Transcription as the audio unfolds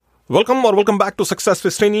Welcome back to Success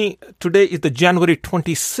with Srini. Today is the January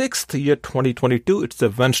 26th, year 2022. It's a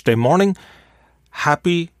Wednesday morning.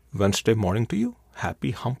 Happy Wednesday morning to you.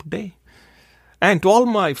 Happy hump day. And to all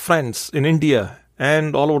my friends in India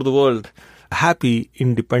and all over the world, happy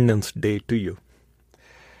Independence Day to you.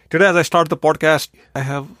 Today, as I start the podcast, I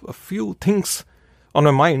have a few things on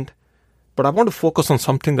my mind, but I want to focus on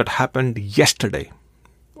something that happened yesterday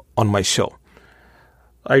on my show.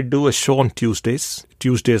 I do a show on Tuesdays.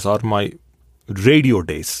 Tuesdays are my radio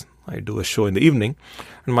days. I do a show in the evening.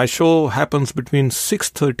 And my show happens between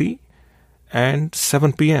 6:30 and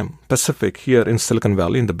 7 p.m. Pacific here in Silicon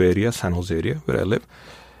Valley, in the Bay Area, San Jose area, where I live.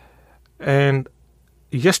 And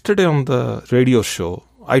yesterday on the radio show,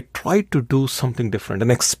 I tried to do something different,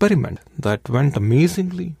 an experiment that went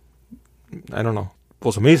amazingly. It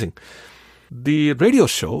was amazing. The radio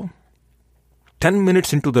show, 10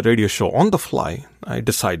 minutes into the radio show, on the fly, I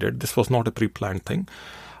decided this was not a pre-planned thing.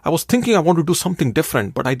 I was thinking I want to do something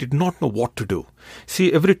different, but I did not know what to do.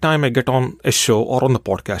 See, every time I get on a show or on the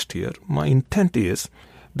podcast here, my intent is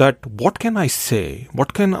that what can I say?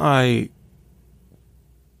 What can I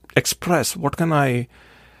express? What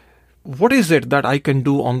is it that I can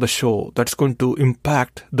do on the show that's going to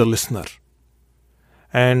impact the listener?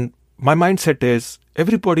 And my mindset is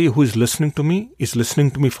everybody who is listening to me is listening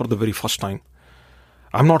to me for the very first time.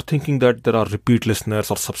 I'm not thinking that there are repeat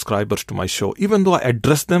listeners or subscribers to my show, even though I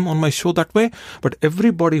address them on my show that way. But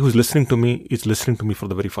everybody who's listening to me is listening to me for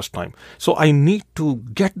the very first time. So I need to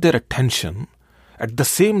get their attention at the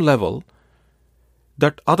same level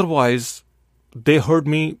that otherwise they heard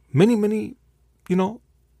me many,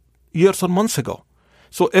 years or months ago.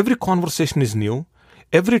 So every conversation is new.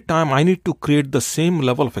 Every time I need to create the same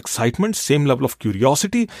level of excitement, same level of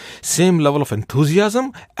curiosity, same level of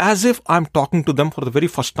enthusiasm, as if I'm talking to them for the very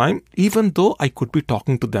first time, even though I could be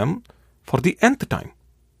talking to them for the nth time.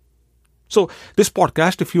 So this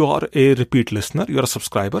podcast, if you are a repeat listener, you're a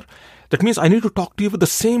subscriber, that means I need to talk to you with the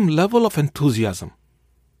same level of enthusiasm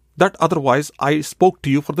that otherwise I spoke to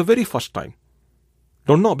you for the very first time.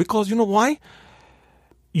 Don't know, because you know why?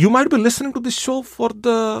 You might be listening to this show for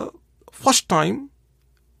the first time,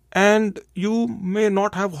 and you may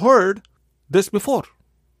not have heard this before.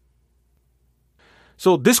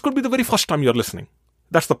 So this could be the very first time you're listening.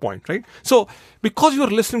 That's the point, right? So because you're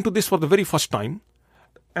listening to this for the very first time,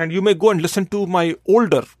 and you may go and listen to my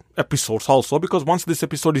older episodes also, because once this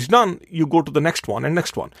episode is done, you go to the next one and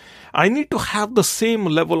next one. I need to have the same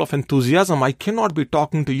level of enthusiasm. I cannot be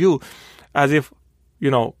talking to you as if,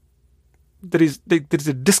 there is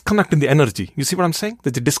a disconnect in the energy. You see what I'm saying?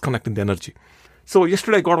 There's a disconnect in the energy. So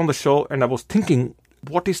yesterday I got on the show and I was thinking,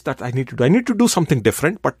 what is that I need to do? I need to do something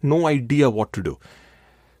different, but no idea what to do.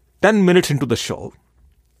 10 minutes into the show,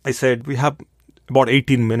 I said, we have about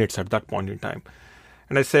 18 minutes at that point in time.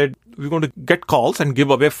 And I said, we're going to get calls and give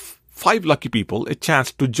away 5 lucky people a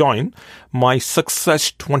chance to join my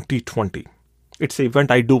Success 2020. It's an event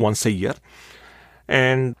I do once a year.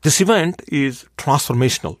 And this event is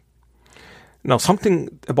transformational. Now,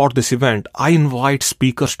 something about this event, I invite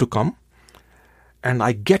speakers to come. And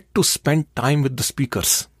I get to spend time with the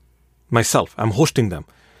speakers myself. I'm hosting them.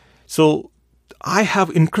 So I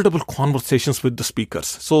have incredible conversations with the speakers.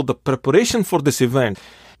 So the preparation for this event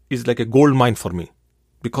is like a gold mine for me,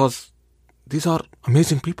 because these are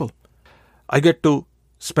amazing people. I get to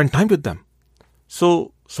spend time with them.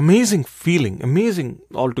 So it's amazing feeling, amazing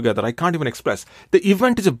altogether. I can't even express. The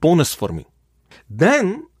event is a bonus for me.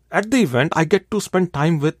 Then at the event, I get to spend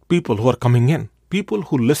time with people who are coming in. People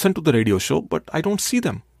who listen to the radio show, but I don't see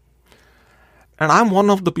them. And I'm one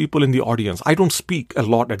of the people in the audience. I don't speak a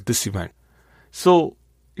lot at this event. So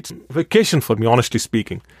it's a vacation for me, honestly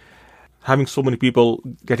speaking. Having so many people,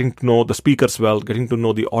 getting to know the speakers well, getting to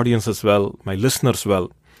know the audience as well, my listeners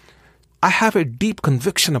well. I have a deep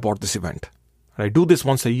conviction about this event. I do this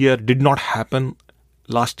once a year. Did not happen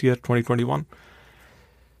last year, 2021.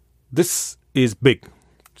 This is big.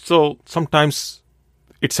 So sometimes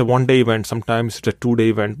it's a one-day event, sometimes it's a 2-day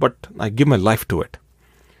event, but I give my life to it.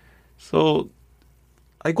 So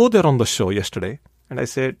I go there on the show yesterday, and I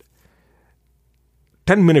said,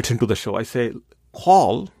 10 minutes into the show, I say,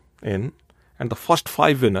 call in, and the first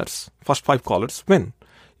 5 callers win.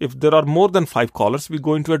 If there are more than 5 callers, we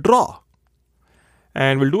go into a draw.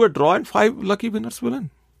 And we'll do a draw, and 5 lucky winners will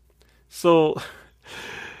win. So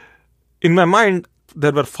in my mind,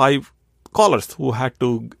 there were 5 callers who had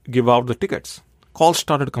to give out the tickets. Calls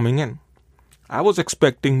started coming in. I was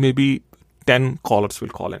expecting maybe 10 callers will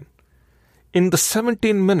call in. In the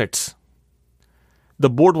 17 minutes, the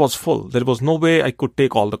board was full. There was no way I could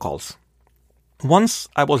take all the calls. Once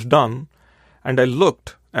I was done and I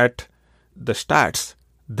looked at the stats,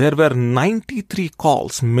 There were 93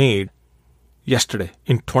 calls made yesterday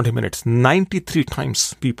in 20 minutes. 93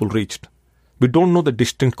 times people reached. We don't know the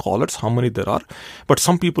distinct callers, how many there are, but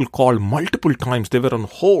some people called multiple times. They were on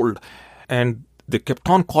hold and they kept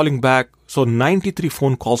on calling back. So 93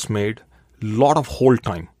 phone calls made, lot of hold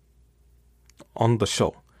time on the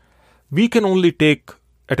show. We can only take,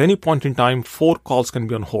 at any point in time, 4 calls can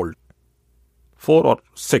be on hold. 4 or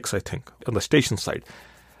 6, I think, on the station side.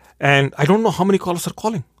 And I don't know how many callers are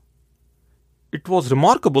calling. It was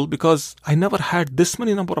remarkable because I never had this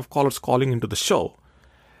many number of callers calling into the show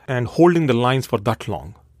and holding the lines for that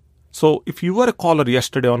long. So if you were a caller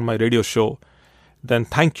yesterday on my radio show, then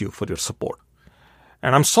thank you for your support.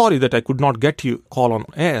 And I'm sorry that I could not get you call on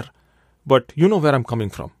air, but you know where I'm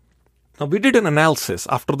coming from. Now, we did an analysis.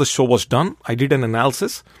 After the show was done, I did an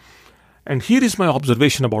analysis. And here is my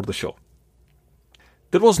observation about the show.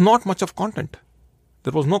 There was not much of content.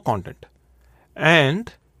 There was no content.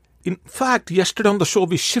 And in fact, yesterday on the show,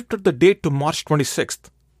 we shifted the date to March 26th.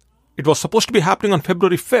 It was supposed to be happening on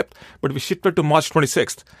February 5th, but we shifted to March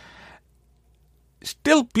 26th.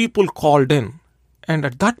 Still, people called in. And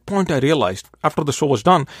at that point, I realized, after the show was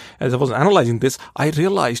done, as I was analyzing this, I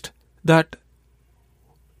realized that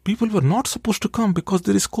people were not supposed to come because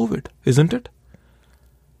there is COVID, isn't it?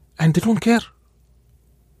 And they don't care.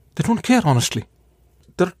 They don't care, honestly.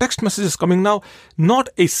 There are text messages coming now. Not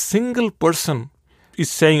a single person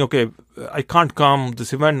is saying, okay, I can't come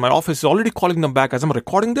this event. My office is already calling them back. As I'm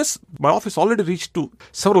recording this, my office already reached to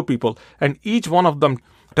several people, and each one of them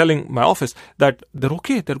telling my office that they're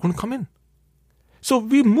okay, they're going to come in. So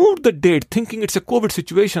we moved the date thinking it's a COVID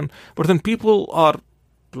situation, but then people are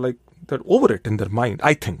like, they're over it in their mind,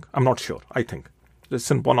 I think. I'm not sure. I think. That's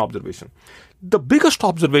one observation. The biggest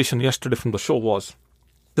observation yesterday from the show was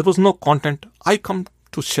there was no content. I come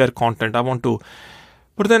to share content. I want to.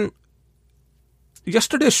 But then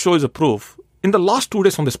yesterday's show is a proof. In the last 2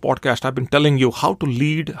 days on this podcast, I've been telling you how to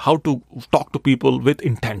lead, how to talk to people with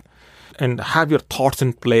intent and have your thoughts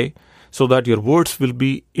in play so that your words will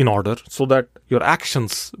be in order, so that your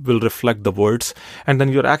actions will reflect the words, and then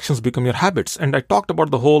your actions become your habits. And I talked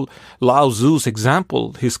about the whole Lao Tzu's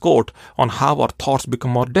example, his quote, on how our thoughts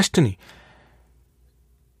become our destiny.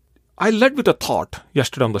 I led with a thought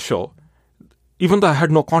yesterday on the show, even though I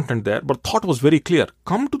had no content there, but thought was very clear.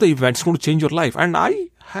 Come to the event, it's going to change your life. And I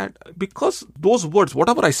had, because those words,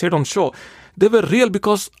 whatever I said on show, they were real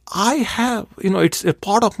because I have, it's a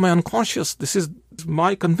part of my unconscious. This is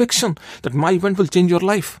my conviction that my event will change your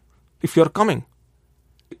life if you're coming.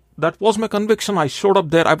 That was my conviction. I showed up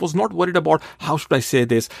there. I was not worried about how should I say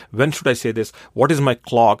this, when should I say this, what is my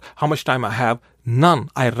clock, how much time I have. None.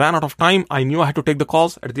 I ran out of time. I knew I had to take the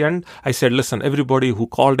calls. At the end, I said, listen, everybody who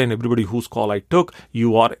called in, everybody whose call I took,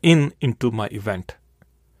 you are into my event.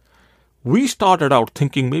 We started out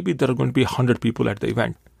thinking maybe there are going to be 100 people at the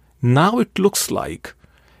event. Now it looks like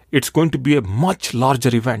it's going to be a much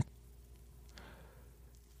larger event.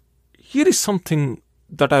 Here is something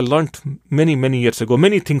that I learned many, many years ago.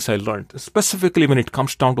 Many things I learned, specifically when it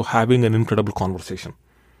comes down to having an incredible conversation.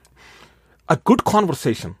 A good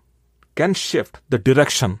conversation can shift the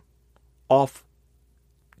direction of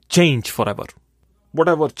change forever.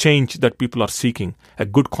 Whatever change that people are seeking, a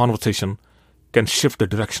good conversation can shift the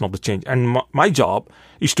direction of the change. And my job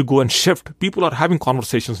is to go and shift. People are having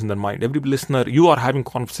conversations in their mind. Every listener, you are having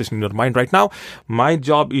conversation in your mind right now. My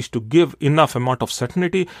job is to give enough amount of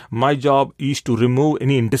certainty. My job is to remove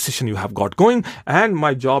any indecision you have got going. And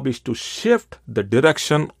my job is to shift the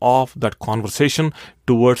direction of that conversation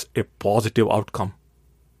towards a positive outcome.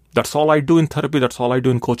 That's all I do in therapy. That's all I do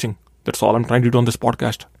in coaching. That's all I'm trying to do on this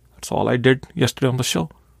podcast. That's all I did yesterday on the show.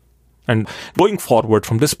 And going forward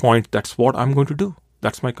from this point, that's what I'm going to do.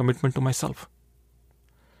 That's my commitment to myself.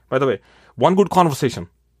 By the way, one good conversation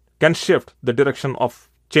can shift the direction of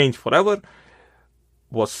change forever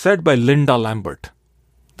was said by Linda Lambert.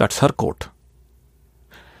 That's her quote.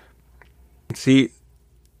 See,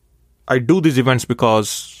 I do these events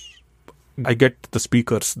because I get the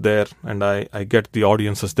speakers there and I get the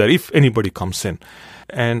audiences there if anybody comes in.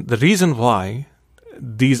 And the reason why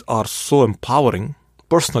these are so empowering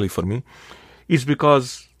personally for me is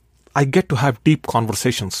because I get to have deep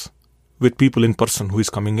conversations with people in person who is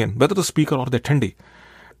coming in, whether the speaker or the attendee.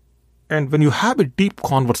 And when you have a deep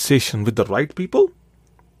conversation with the right people,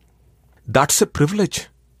 that's a privilege.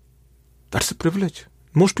 That's a privilege.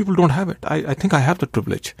 Most people don't have it. I think I have that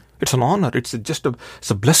privilege. It's an honor. It's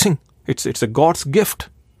a blessing. It's a God's gift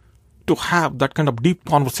to have that kind of deep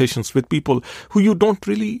conversations with people who you don't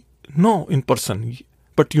really know in person,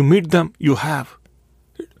 but you meet them, you have.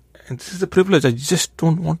 And this is a privilege I just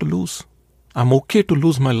don't want to lose. I'm okay to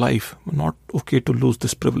lose my life, but not okay to lose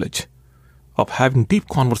this privilege of having deep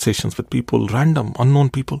conversations with people, random, unknown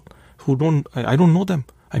people who I don't know them.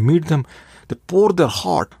 I meet them. They pour their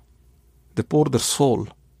heart. They pour their soul.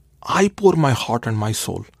 I pour my heart and my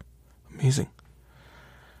soul. Amazing.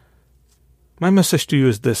 My message to you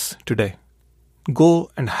is this today.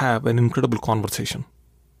 Go and have an incredible conversation.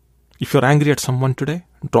 If you're angry at someone today,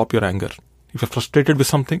 drop your anger. If you're frustrated with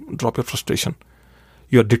something, drop your frustration.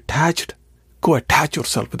 You're detached, go attach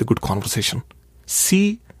yourself with a good conversation.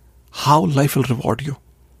 See how life will reward you.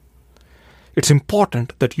 It's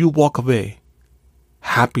important that you walk away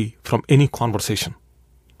happy from any conversation.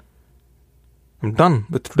 I'm done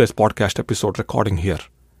with today's podcast episode recording here.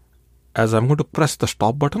 As I'm going to press the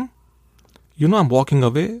stop button, I'm walking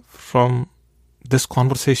away from this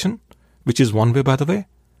conversation, which is one way, by the way,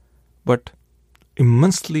 but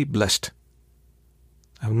immensely blessed.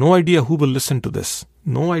 I have no idea who will listen to this.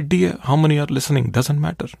 No idea how many are listening. Doesn't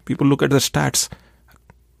matter. People look at the stats.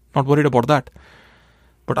 Not worried about that.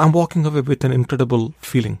 But I'm walking away with an incredible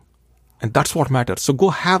feeling. And that's what matters. So go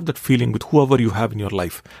have that feeling with whoever you have in your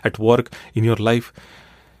life. At work, in your life.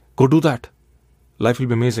 Go do that. Life will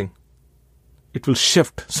be amazing. It will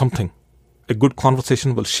shift something. A good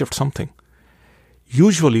conversation will shift something.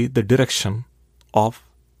 Usually the direction of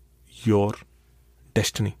your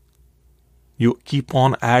destiny. You keep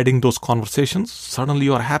on adding those conversations. Suddenly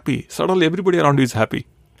you are happy. Suddenly everybody around you is happy.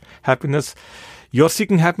 Happiness. You're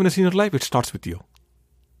seeking happiness in your life. It starts with you.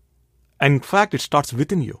 And in fact, it starts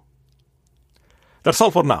within you. That's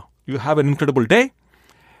all for now. You have an incredible day.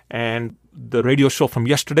 And the radio show from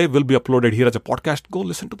yesterday will be uploaded here as a podcast. Go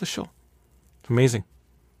listen to the show. It's amazing.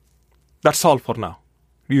 That's all for now.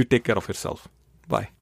 You take care of yourself. Bye.